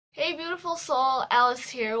Hey beautiful soul, Alice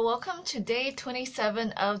here. Welcome to day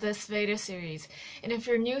 27 of this Veda series. And if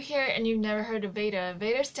you're new here and you've never heard of Veda,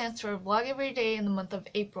 Veda stands for vlog every day in the month of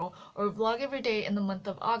April or vlog every day in the month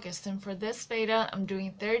of August. And for this Veda, I'm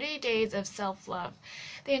doing 30 days of self-love.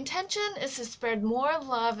 The intention is to spread more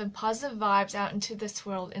love and positive vibes out into this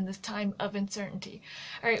world in this time of uncertainty.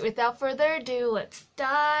 Alright, without further ado, let's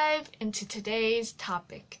dive into today's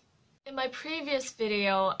topic. In my previous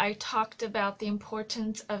video, I talked about the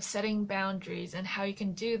importance of setting boundaries and how you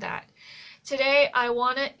can do that. Today, I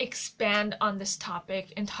want to expand on this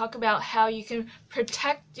topic and talk about how you can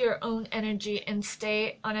protect your own energy and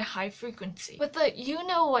stay on a high frequency. With the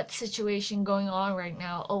you-know-what situation going on right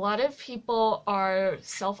now, a lot of people are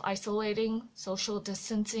self-isolating, social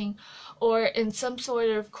distancing, or in some sort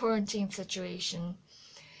of quarantine situation.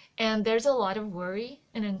 And there's a lot of worry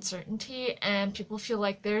and uncertainty, and people feel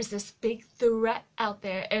like there's this big threat out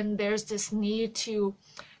there, and there's this need to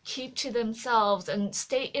keep to themselves and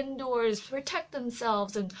stay indoors, protect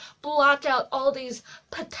themselves, and block out all these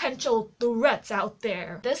potential threats out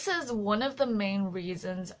there. This is one of the main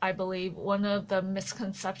reasons I believe one of the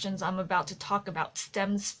misconceptions I'm about to talk about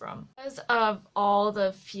stems from. Because of all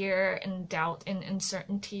the fear and doubt and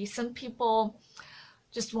uncertainty, some people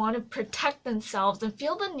just want to protect themselves and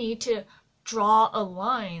feel the need to draw a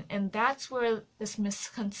line, and that's where this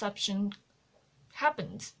misconception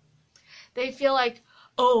happens. They feel like,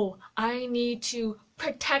 oh, I need to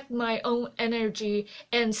protect my own energy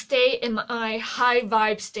and stay in my high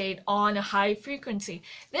vibe state on a high frequency.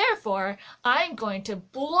 Therefore, I'm going to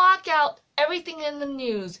block out everything in the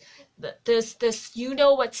news. This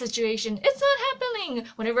you-know-what situation, it's not happening.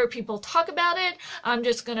 Whenever people talk about it, I'm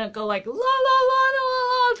just gonna go like, la la la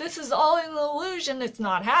la la, this is all an illusion, it's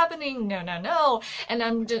not happening, no no no. And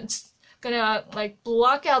I'm just gonna like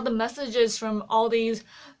block out the messages from all these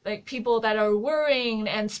like people that are worrying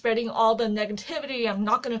and spreading all the negativity. I'm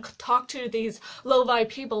not gonna talk to these low vibe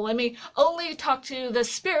people. Let me only talk to the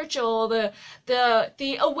spiritual,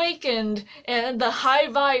 the awakened, and the high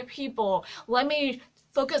vibe people. Let me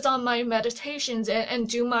focus on my meditations and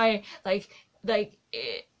do my like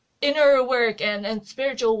inner work and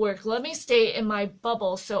spiritual work. Let me stay in my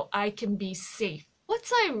bubble so I can be safe.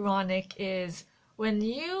 What's ironic is when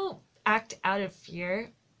you act out of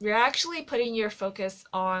fear, you're actually putting your focus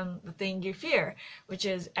on the thing you fear, which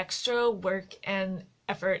is extra work and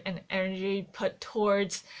effort and energy put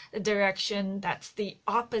towards the direction that's the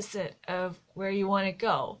opposite of where you want to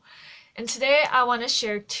go. And today I want to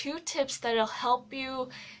share 2 tips that'll help you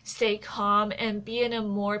stay calm and be in a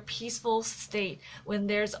more peaceful state when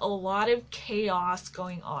there's a lot of chaos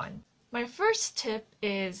going on. My first tip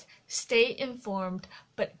is stay informed,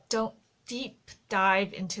 but don't deep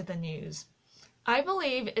dive into the news. I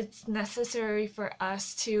believe it's necessary for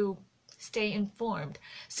us to stay informed.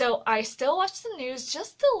 So I still watch the news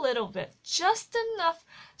just a little bit, just enough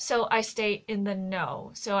so I stay in the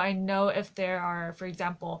know. So I know if there are, for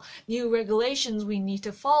example, new regulations we need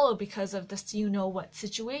to follow because of this you-know-what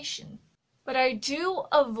situation. But I do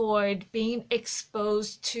avoid being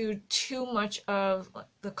exposed to too much of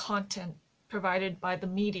the content provided by the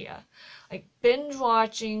media. Like binge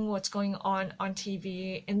watching what's going on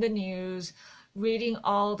TV, in the news, reading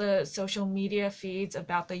all the social media feeds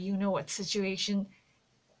about the you-know-what situation.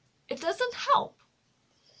 It doesn't help.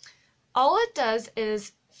 All it does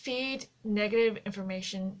is feed negative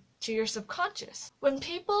information to your subconscious. When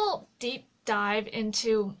people deep dive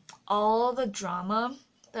into all the drama,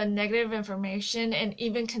 the negative information, and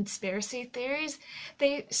even conspiracy theories,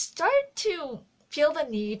 they start to feel the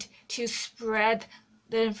need to spread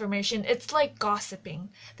the information. It's like gossiping.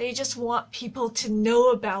 They just want people to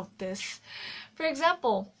know about this. For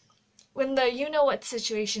example, when the you-know-what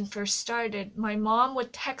situation first started, my mom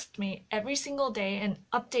would text me every single day and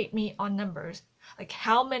update me on numbers, like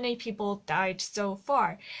how many people died so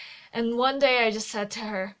far. And one day I just said to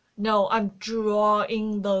her, no, I'm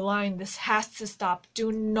drawing the line. This has to stop.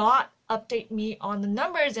 Do not update me on the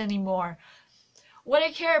numbers anymore. What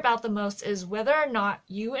I care about the most is whether or not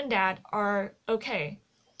you and Dad are okay.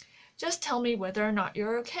 Just tell me whether or not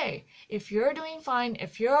you're okay. If you're doing fine,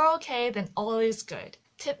 if you're okay, then all is good.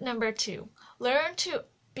 Tip number 2, learn to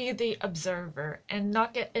be the observer and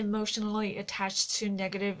not get emotionally attached to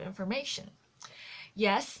negative information.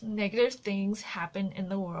 Yes, negative things happen in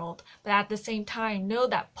the world, but at the same time, know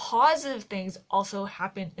that positive things also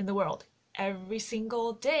happen in the world every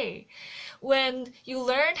single day. When you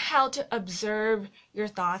learn how to observe your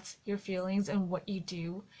thoughts, your feelings, and what you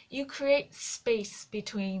do, you create space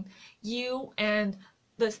between you and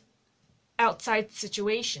the outside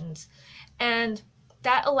situations. And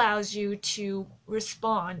that allows you to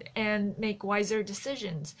respond and make wiser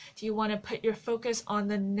decisions. Do you want to put your focus on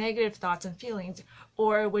the negative thoughts and feelings,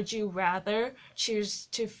 or would you rather choose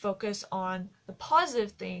to focus on the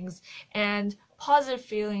positive things and positive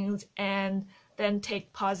feelings and then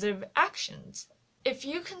take positive actions? If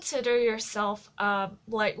you consider yourself a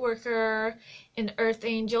light worker, an earth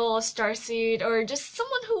angel, a starseed, or just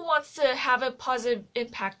someone who wants to have a positive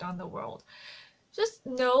impact on the world, just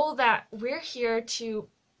know that we're here to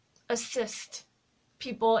assist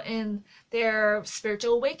people in their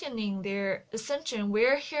spiritual awakening, their ascension.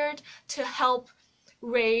 We're here to help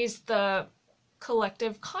raise the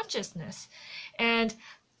collective consciousness. And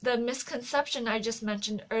the misconception I just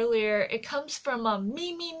mentioned earlier, it comes from a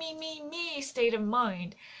me state of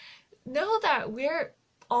mind. Know that we're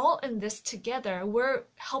all in this together. We're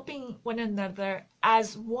helping one another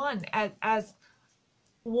as one, as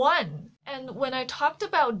one. And when I talked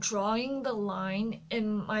about drawing the line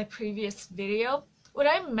in my previous video, what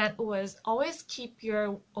I meant was always keep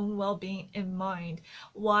your own well-being in mind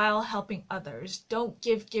while helping others. Don't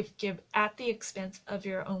give at the expense of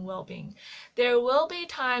your own well-being. There will be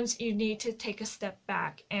times you need to take a step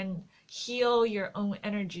back and heal your own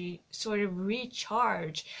energy, sort of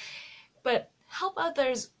recharge. But help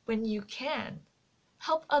others when you can.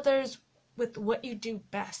 Help others with what you do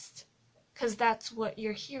best, because that's what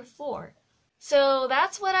you're here for. So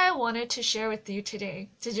that's what I wanted to share with you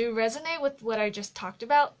today. Did you resonate with what I just talked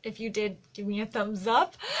about? If you did, give me a thumbs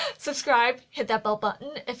up, subscribe, hit that bell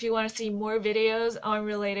button if you want to see more videos on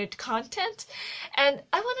related content. And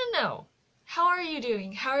I want to know, how are you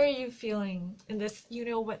doing? How are you feeling in this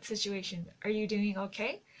you-know-what situation? Are you doing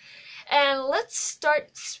okay? And let's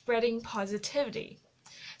start spreading positivity.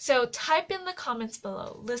 So type in the comments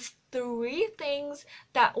below. List 3 things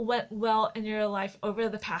that went well in your life over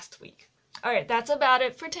the past week. Alright, that's about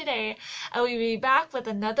it for today. I will be back with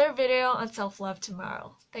another video on self-love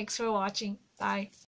tomorrow. Thanks for watching. Bye.